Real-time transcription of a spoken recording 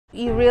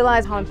You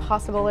realize how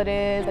impossible it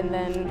is, and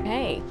then,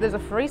 hey, there's a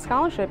free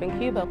scholarship in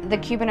Cuba. The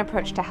Cuban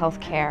approach to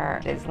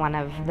healthcare is one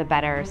of the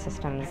better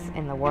systems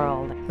in the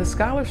world. The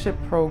scholarship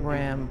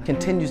program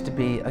continues to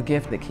be a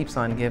gift that keeps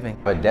on giving.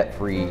 A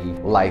debt-free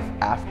life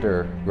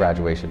after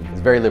graduation is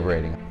very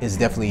liberating. It's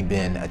definitely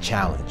been a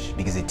challenge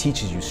because it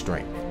teaches you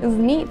strength. It was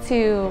neat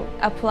to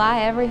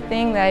apply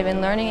everything that I've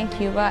been learning in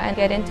Cuba and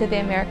get into the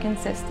American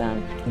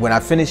system. When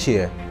I finish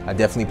here, I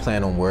definitely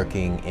plan on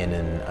working in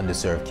an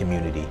underserved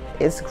community.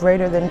 It's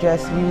greater than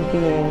just you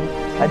being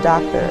a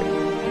doctor.